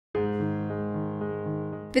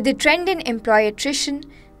With the trend in employee attrition,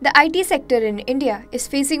 the IT sector in India is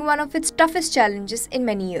facing one of its toughest challenges in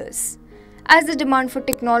many years. As the demand for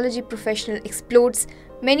technology professionals explodes,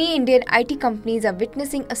 many Indian IT companies are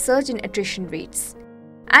witnessing a surge in attrition rates.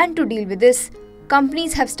 And to deal with this,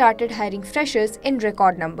 companies have started hiring freshers in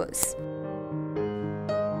record numbers.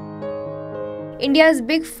 India's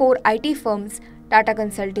big four IT firms, Tata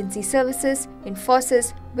Consulting Services,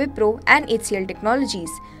 Infosys, Wipro, and HCL Technologies,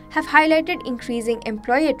 have highlighted increasing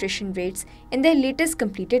employee attrition rates in their latest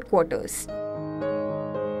completed quarters.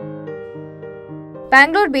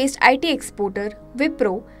 Bangalore-based IT exporter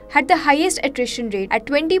Wipro had the highest attrition rate at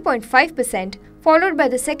 20.5%, followed by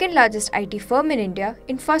the second largest IT firm in India,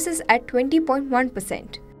 Infosys, at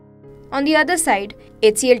 20.1%. On the other side,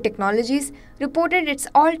 HCL Technologies reported its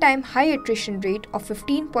all-time high attrition rate of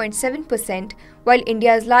 15.7%, while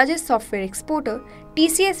India's largest software exporter,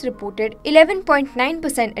 TCS, reported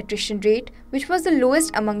 11.9% attrition rate, which was the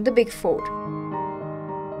lowest among the big four.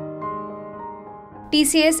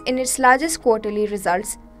 TCS, in its largest quarterly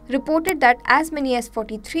results, reported that as many as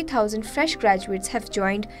 43,000 fresh graduates have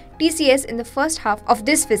joined TCS in the first half of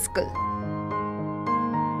this fiscal.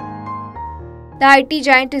 The IT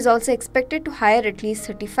giant is also expected to hire at least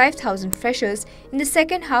 35,000 freshers in the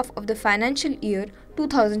second half of the financial year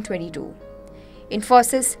 2022.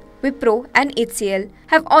 Infosys, Wipro, and HCL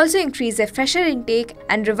have also increased their fresher intake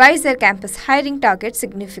and revised their campus hiring targets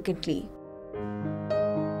significantly.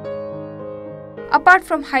 Apart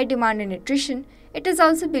from high demand and attrition, it is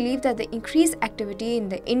also believed that the increased activity in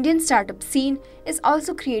the Indian startup scene is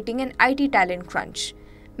also creating an IT talent crunch.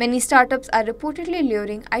 Many startups are reportedly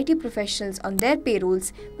luring IT professionals on their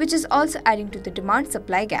payrolls, which is also adding to the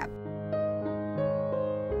demand-supply gap.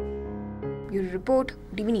 Bureau Report,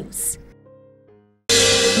 OTV News.